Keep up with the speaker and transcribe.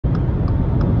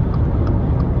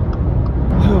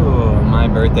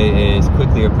birthday is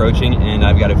quickly approaching and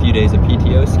I've got a few days of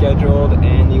PTO scheduled,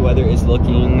 and the weather is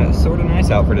looking sort of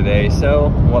nice out for today. So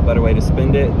what better way to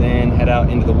spend it than head out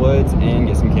into the woods and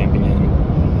get some camping in.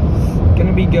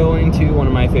 Gonna be going to one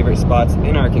of my favorite spots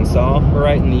in Arkansas. We're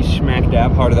right in the smack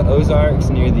dab heart of the Ozarks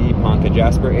near the Ponca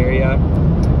Jasper area.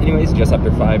 Anyways, just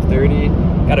after 5:30.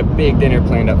 Got a big dinner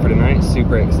planned up for tonight.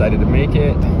 Super excited to make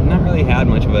it. Not really had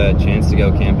much of a chance to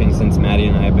go camping since Maddie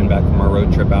and I have been back from our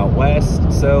road trip out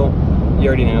west. So you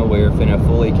already know we're finna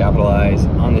fully capitalize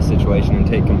on this situation and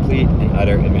take complete and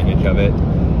utter advantage of it.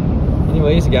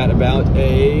 Anyways, got about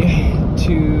a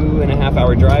 2.5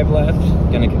 hour drive left.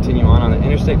 Gonna continue on the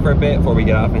interstate for a bit before we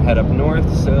get off and head up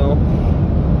north. So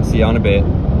see you in a bit.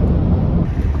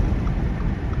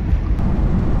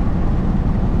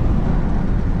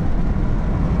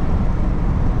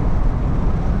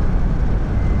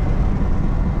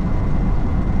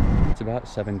 About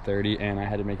 7:30 and I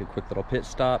had to make a quick little pit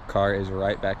stop. Car is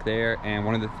right back there, and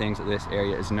one of the things that this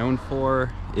area is known for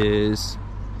is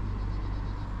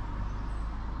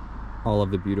all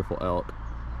of the beautiful elk.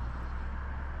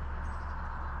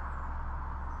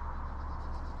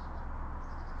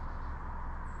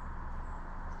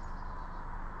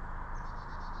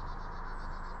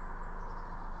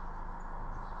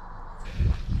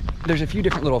 There's a few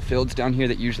different little fields down here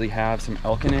that usually have some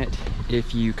elk in it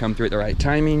if you come through at the right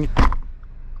timing.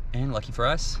 And lucky for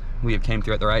us, we have came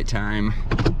through at the right time.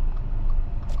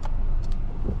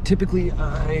 Typically,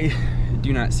 I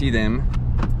do not see them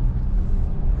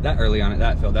that early on at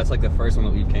that field. That's like the first one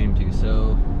that we came to,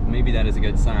 so maybe that is a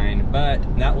good sign. But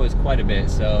that was quite a bit,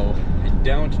 so I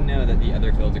don't know that the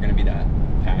other fields are gonna be that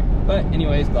packed. But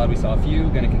anyways, glad we saw a few.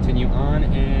 Gonna continue on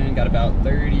and got about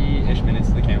 30-ish minutes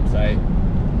to the campsite.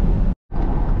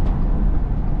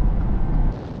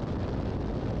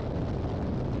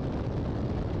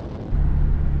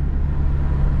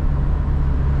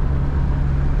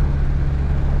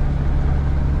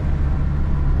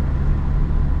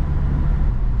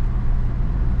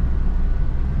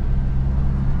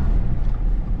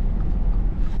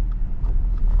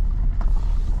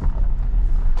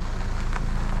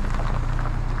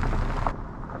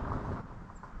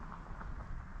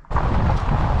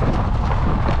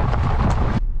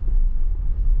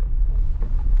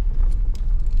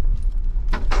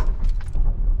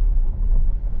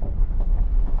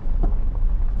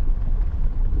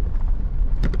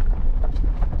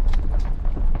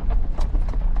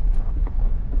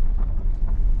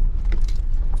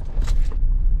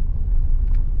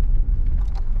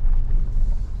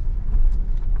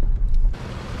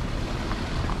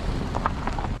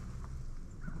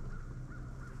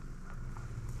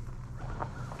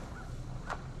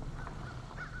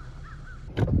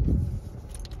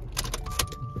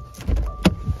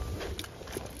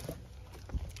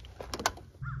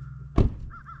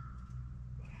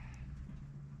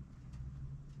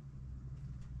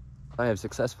 I have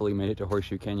successfully made it to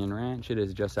Horseshoe Canyon Ranch. It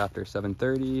is just after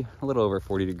 7:30, a little over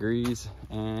 40 degrees,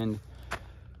 and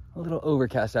a little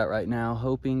overcast out right now,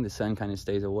 hoping the sun kind of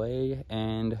stays away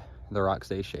and the rock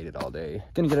stays shaded all day.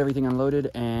 Gonna get everything unloaded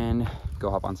and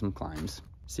go hop on some climbs.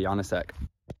 See you in a sec.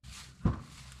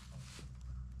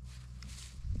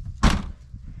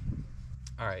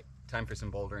 All right, time for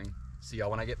some bouldering. See y'all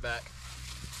when I get back.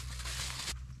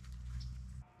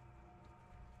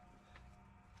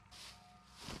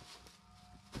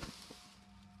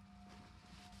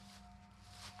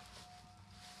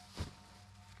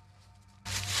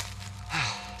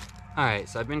 Alright,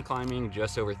 so I've been climbing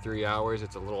just over 3 hours.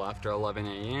 It's a little after 11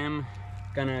 a.m.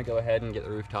 Gonna go ahead and get the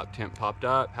rooftop tent popped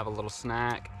up, have a little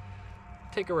snack,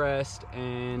 take a rest,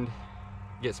 and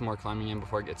get some more climbing in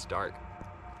before it gets dark.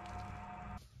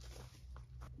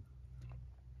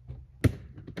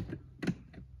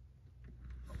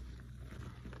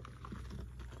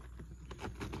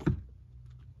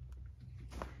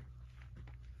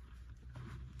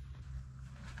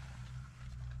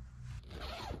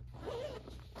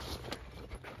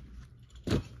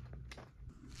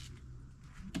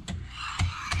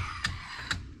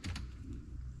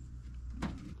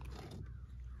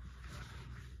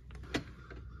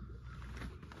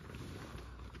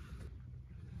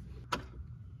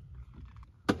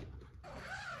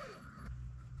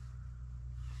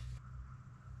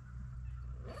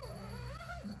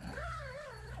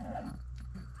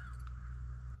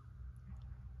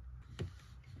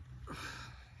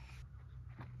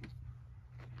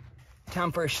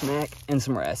 Time for a snack and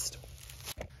some rest.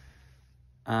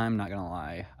 I'm not gonna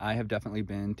lie, I have definitely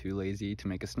been too lazy to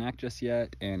make a snack just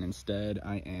yet, and instead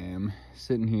I am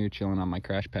sitting here chilling on my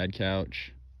crash pad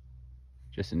couch,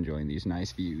 just enjoying these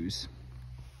nice views.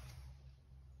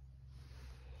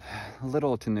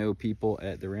 Little to no people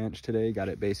at the ranch today. Got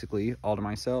it basically all to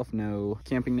myself. No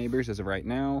camping neighbors as of right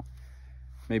now.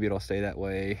 Maybe it'll stay that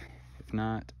way. If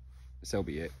not, so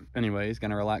be it. Anyways,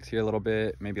 gonna relax here a little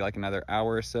bit, maybe like another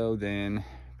hour or so, then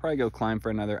probably go climb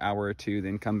for another hour or two,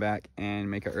 then come back and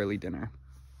make an early dinner.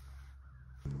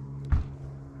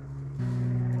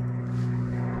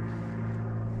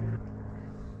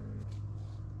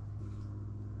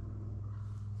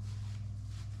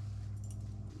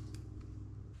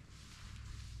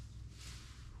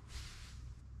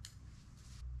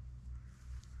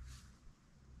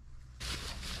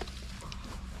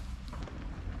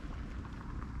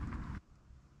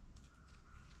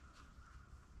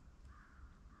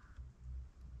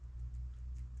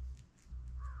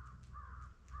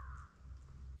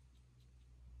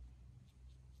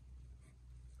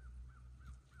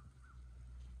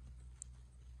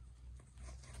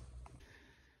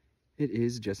 It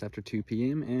is just after 2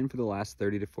 p.m. and for the last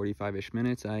 30 to 45-ish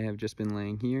minutes, I have just been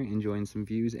laying here enjoying some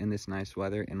views and this nice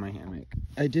weather in my hammock.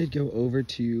 I did go over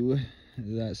to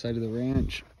that side of the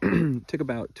ranch. Took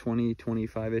about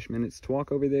 20-25-ish minutes to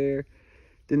walk over there.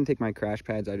 Didn't take my crash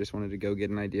pads. I just wanted to go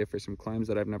get an idea for some climbs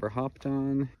that I've never hopped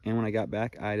on. And when I got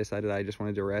back, I decided I just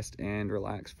wanted to rest and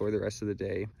relax for the rest of the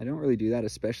day. I don't really do that,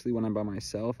 especially when I'm by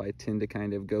myself. I tend to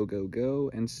kind of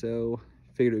go. And so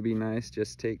figured it would be nice,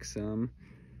 just take some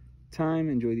time,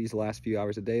 enjoy these last few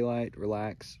hours of daylight,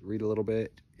 relax, read a little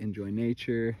bit, enjoy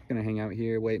nature. Gonna hang out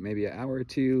here, wait maybe an hour or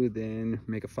two, then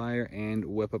make a fire and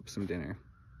whip up some dinner.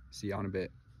 See y'all in a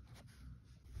bit.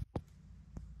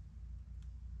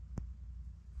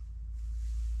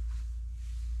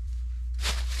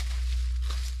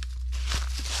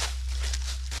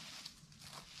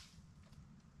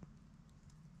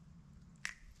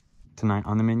 Tonight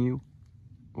on the menu,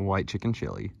 white chicken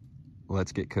chili.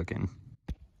 Let's get cooking.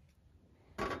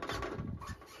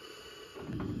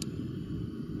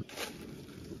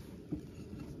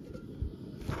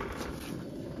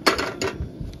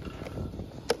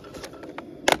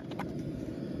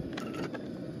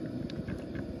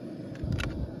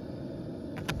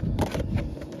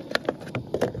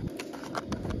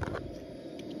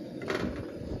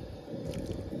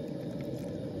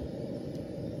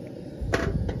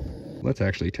 Let's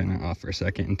actually turn that off for a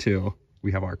second until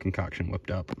we have our concoction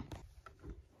whipped up.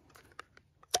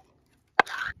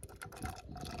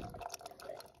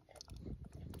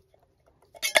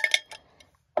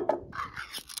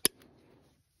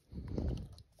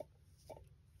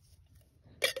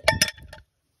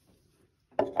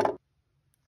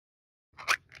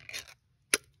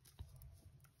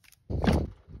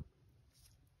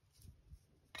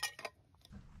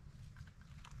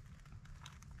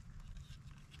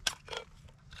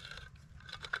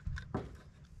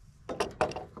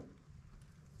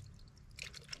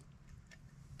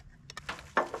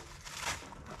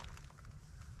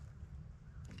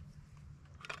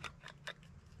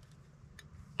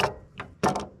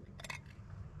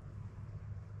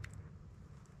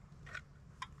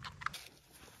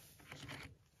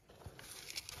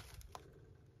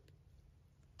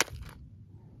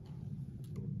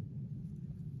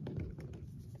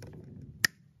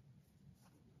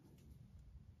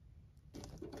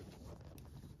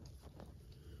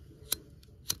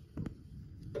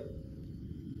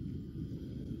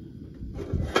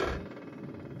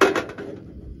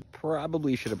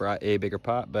 Probably should have brought a bigger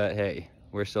pot, but hey,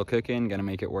 we're still cooking, gonna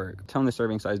make it work. Tone the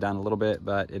serving size down a little bit,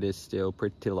 but it is still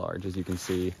pretty large, as you can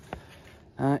see.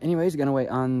 Anyways, gonna wait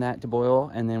on that to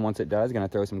boil, and then once it does, gonna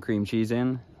throw some cream cheese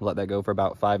in, let that go for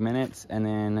about 5 minutes, and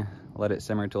then let it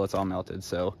simmer till it's all melted.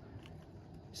 So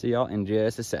see y'all in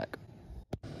just a sec.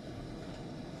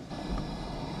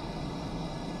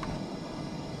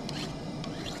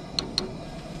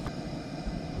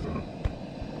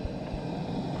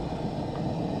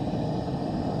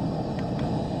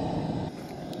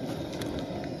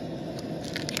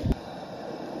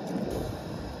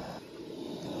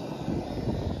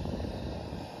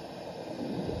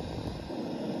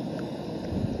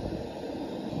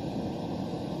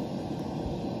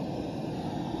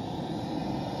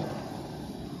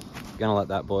 Gonna let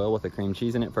that boil with the cream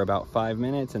cheese in it for about 5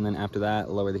 minutes, and then after that,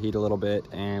 lower the heat a little bit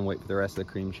and wait for the rest of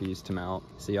the cream cheese to melt.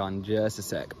 See y'all in just a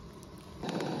sec.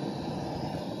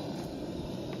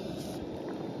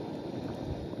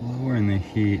 Lowering the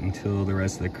heat until the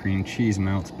rest of the cream cheese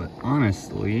melts, but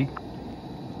honestly,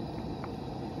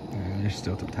 there's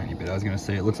still a tiny bit. I was gonna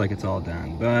say it looks like it's all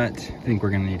done, but I think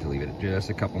we're gonna need to leave it just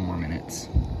a couple more minutes.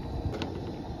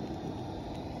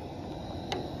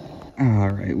 All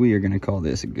right, we are gonna call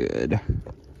this good.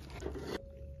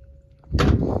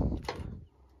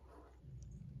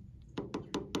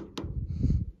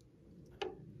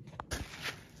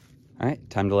 All right,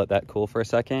 time to let that cool for a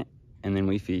second, and then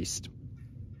we feast.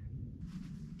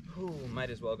 Ooh, might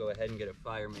as well go ahead and get a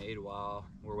fire made while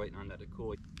we're waiting on that to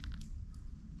cool.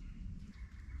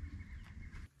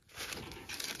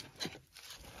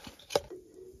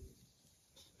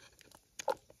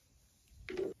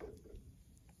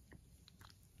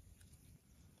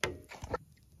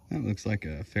 That looks like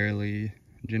a fairly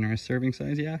generous serving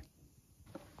size, yeah.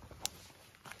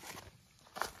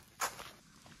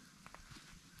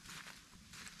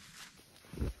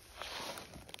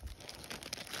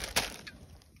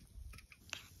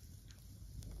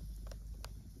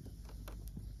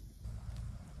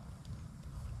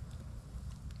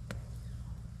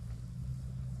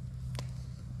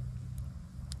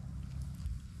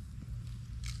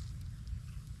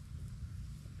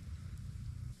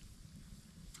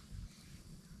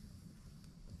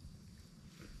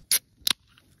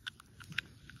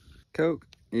 Coke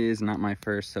is not my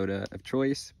first soda of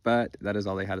choice, but that is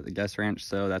all they had at the guest ranch,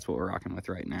 so that's what we're rocking with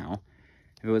right now.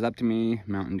 If it was up to me,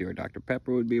 Mountain Dew or Dr.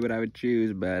 Pepper would be what I would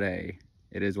choose, but hey,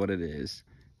 it is what it is.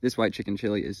 This white chicken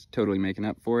chili is totally making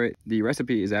up for it. The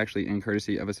recipe is actually in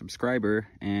courtesy of a subscriber,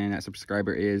 and that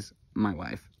subscriber is my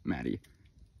wife, Maddie.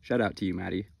 Shout out to you,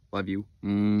 Maddie. Love you.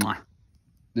 Mwah.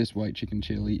 This white chicken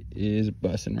chili is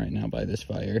busting right now by this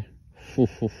fire.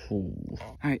 All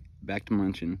right, back to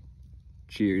munching.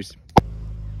 Cheers.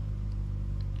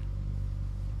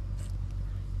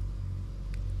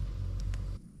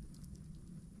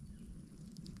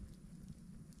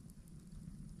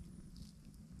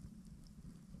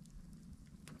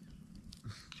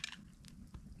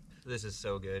 This is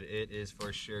so good. It is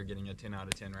for sure getting a 10 out of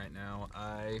 10 right now.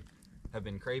 I have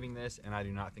been craving this, and I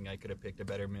do not think I could have picked a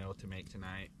better meal to make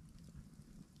tonight.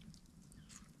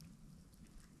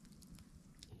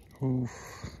 Oof,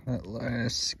 that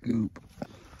last scoop.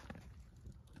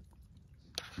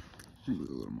 A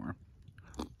little more.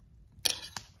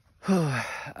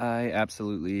 I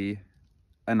absolutely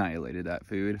annihilated that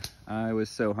food. I was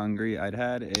so hungry. I'd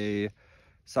had a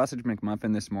sausage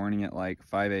McMuffin this morning at like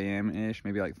 5 a.m.-ish,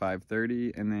 maybe like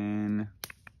 5:30, and then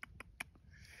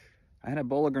I had a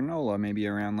bowl of granola maybe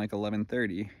around like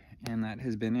 11:30, and that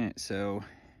has been it. So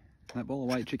that bowl of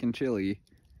white chicken chili,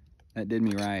 that did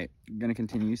me right. I'm gonna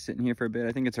continue sitting here for a bit.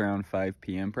 I think it's around 5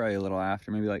 p.m., probably a little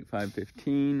after, maybe like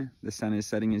 5:15. The sun is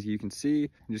setting, as you can see.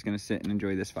 I'm just gonna sit and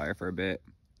enjoy this fire for a bit.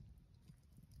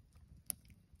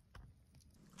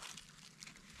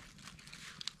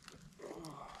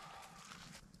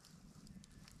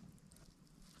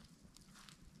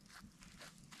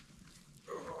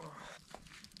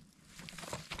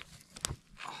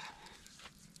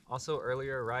 Also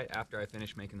earlier, right after I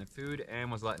finished making the food and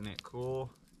was letting it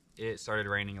cool, it started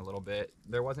raining a little bit.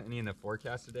 There wasn't any in the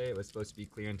forecast today. It was supposed to be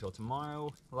clear until tomorrow.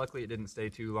 Luckily, it didn't stay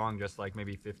too long, just like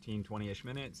maybe 15, 20-ish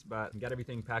minutes, but got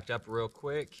everything packed up real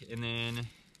quick. And then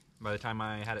by the time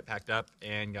I had it packed up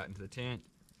and got into the tent,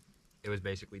 it was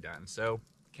basically done. So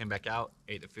came back out,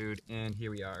 ate the food, and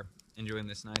here we are, enjoying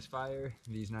this nice fire,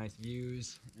 these nice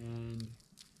views, and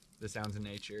the sounds of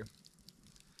nature.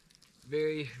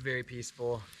 Very, very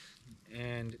peaceful,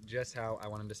 and just how I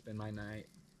wanted to spend my night.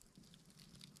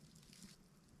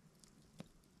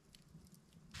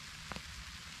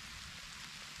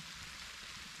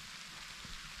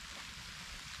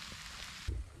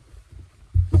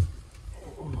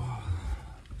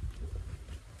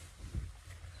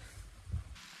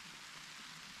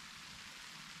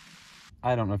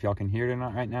 I don't know if y'all can hear it or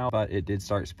not right now, but it did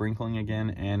start sprinkling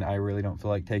again, and I really don't feel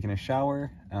like taking a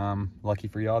shower. Lucky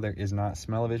for y'all, there is not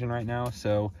smell-o-vision right now,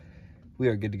 so we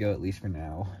are good to go at least for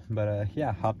now. But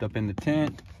yeah, hopped up in the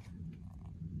tent,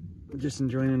 just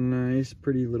enjoying a nice,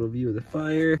 pretty little view of the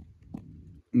fire.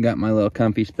 Got my little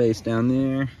comfy space down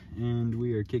there, and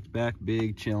we are kicked back,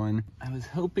 big, chilling. I was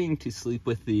hoping to sleep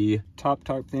with the top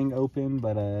tarp thing open,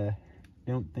 but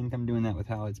don't think I'm doing that with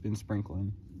how it's been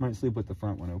sprinkling. Might sleep with the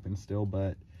front one open still,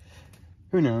 but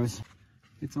who knows.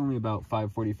 It's only about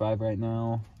 5:45 right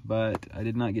now, but I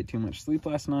did not get too much sleep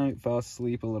last night. Fell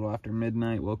asleep a little after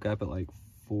midnight, woke up at like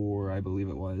 4, I believe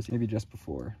it was, maybe just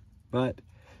before. But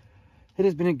it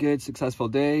has been a good, successful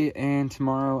day, and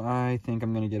tomorrow I think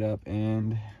I'm gonna get up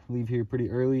and leave here pretty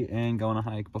early and go on a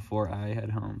hike before I head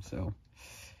home, so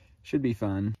should be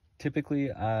fun.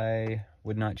 Typically, I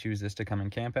would not choose this to come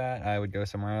and camp at. I would go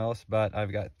somewhere else, but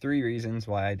I've got 3 reasons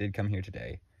why I did come here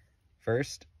today.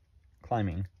 First,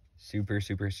 climbing. Super,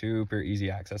 super, super easy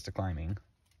access to climbing.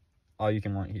 All you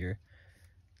can want here.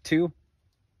 2,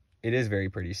 it is very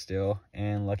pretty still,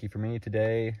 and lucky for me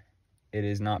today, it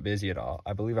is not busy at all.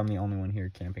 I believe I'm the only one here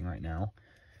camping right now.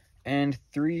 And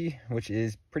 3, which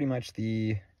is pretty much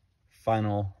the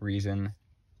final reason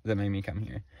that made me come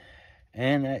here.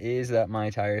 And that is that my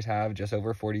tires have just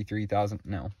over 43,000,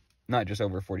 no, not just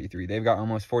over 43. They've got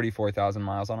almost 44,000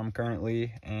 miles on them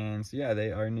currently. And so yeah,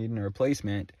 they are needing a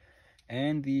replacement.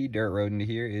 And the dirt road into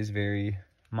here is very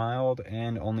mild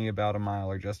and only about a mile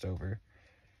or just over.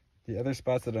 The other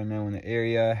spots that I know in the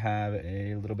area have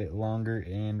a little bit longer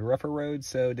and rougher roads,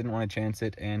 so didn't want to chance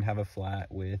it and have a flat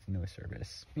with no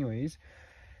service. Anyways,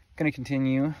 gonna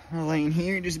continue laying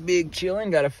here, just big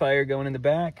chilling. Got a fire going in the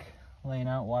back, laying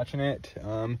out, watching it.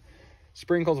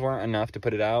 Sprinkles weren't enough to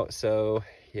put it out, so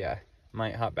yeah,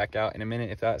 might hop back out in a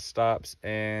minute if that stops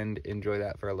and enjoy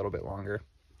that for a little bit longer.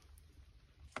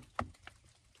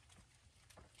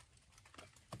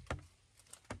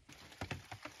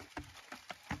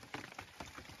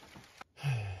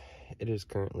 It is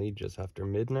currently just after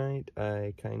midnight.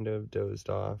 I kind of dozed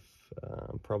off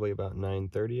probably about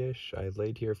 9:30ish. I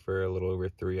laid here for a little over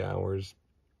 3 hours.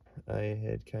 I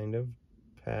had kind of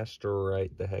passed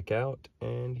right the heck out,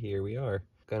 and here we are.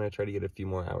 Gonna try to get a few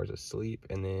more hours of sleep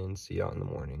and then see y'all in the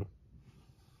morning.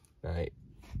 All right.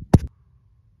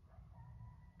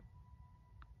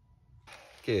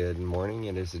 Good morning.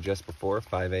 It is just before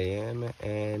 5 a.m.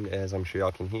 and as I'm sure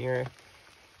y'all can hear,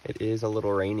 it is a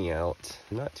little rainy out.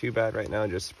 Not too bad right now,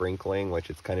 just sprinkling, which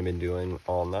it's kind of been doing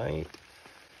all night.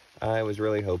 I was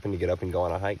really hoping to get up and go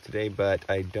on a hike today, but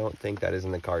I don't think that is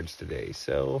in the cards today.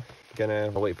 So gonna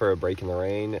wait for a break in the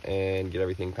rain and get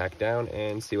everything packed down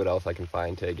and see what else I can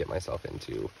find to get myself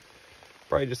into.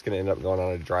 Probably just gonna end up going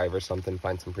on a drive or something,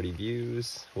 find some pretty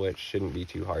views, which shouldn't be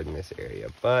too hard in this area.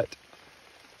 But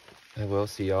I will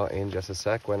see y'all in just a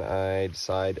sec when I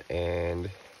decide and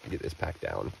get this packed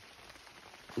down.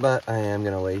 But I am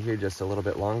going to lay here just a little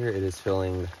bit longer. It is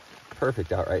feeling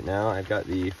perfect out right now. I've got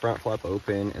the front flap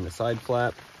open and the side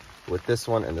flap. With this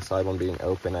one and the side one being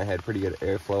open, I had pretty good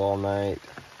airflow all night.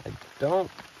 I don't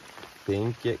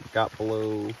think it got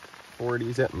below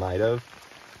 40s. It might have.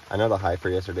 I know the high for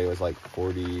yesterday was like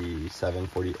 47,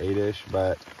 48-ish,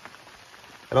 but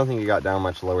I don't think it got down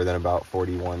much lower than about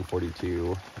 41,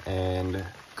 42. And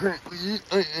currently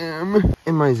I am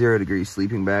in my 0-degree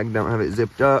sleeping bag. Don't have it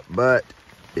zipped up, but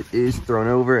it is thrown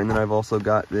over. And then I've also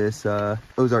got this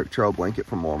Ozark Trail blanket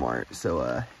from Walmart.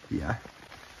 So yeah,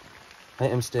 I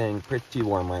am staying pretty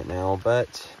warm right now.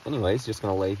 But anyways, just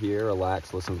gonna lay here,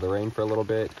 relax, listen to the rain for a little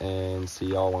bit, and see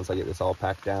y'all once I get this all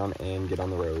packed down and get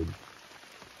on the road.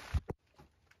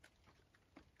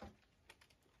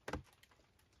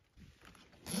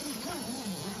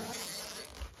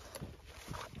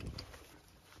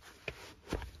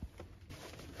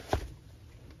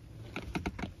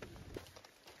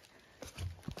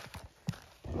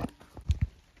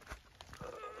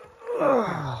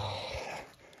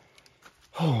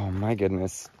 Oh my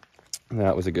goodness,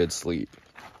 that was a good sleep.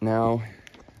 Now,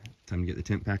 time to get the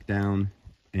tent packed down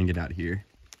and get out of here.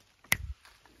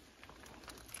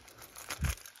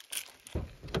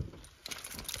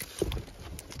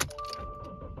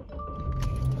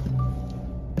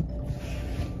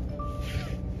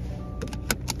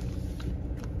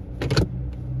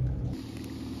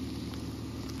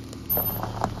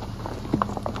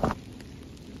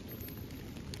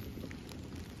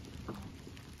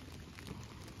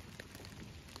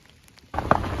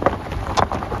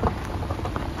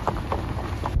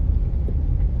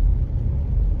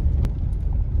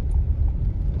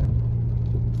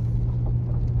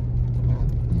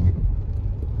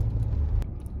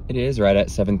 It is right at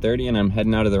 7:30 and I'm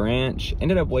heading out of the ranch.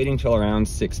 Ended up waiting till around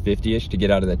 6:50ish to get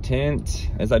out of the tent.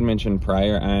 As I'd mentioned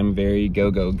prior, I'm very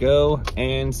go, go, go.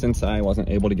 And since I wasn't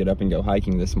able to get up and go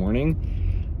hiking this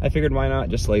morning, I figured why not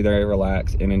just lay there,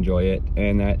 relax, and enjoy it.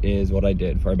 And that is what I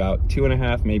did for about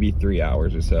 2.5, maybe 3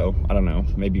 hours or so. I don't know,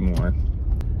 maybe more.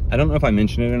 I don't know if I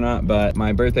mentioned it or not, but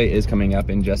my birthday is coming up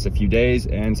in just a few days.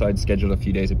 And so I'd scheduled a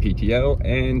few days of PTO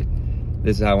and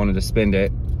this is how I wanted to spend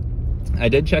it. I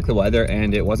did check the weather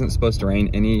and it wasn't supposed to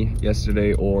rain any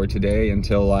yesterday or today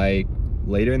until like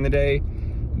later in the day.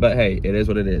 But hey, it is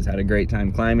what it is. Had a great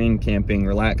time climbing, camping,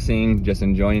 relaxing, just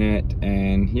enjoying it.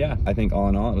 And yeah, I think all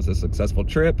in all, it was a successful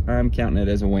trip. I'm counting it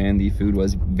as a win. The food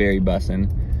was very bussin'.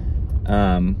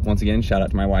 Once again, shout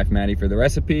out to my wife, Maddie, for the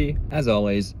recipe. As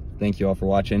always, thank you all for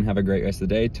watching. Have a great rest of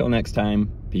the day. Till next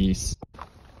time, peace.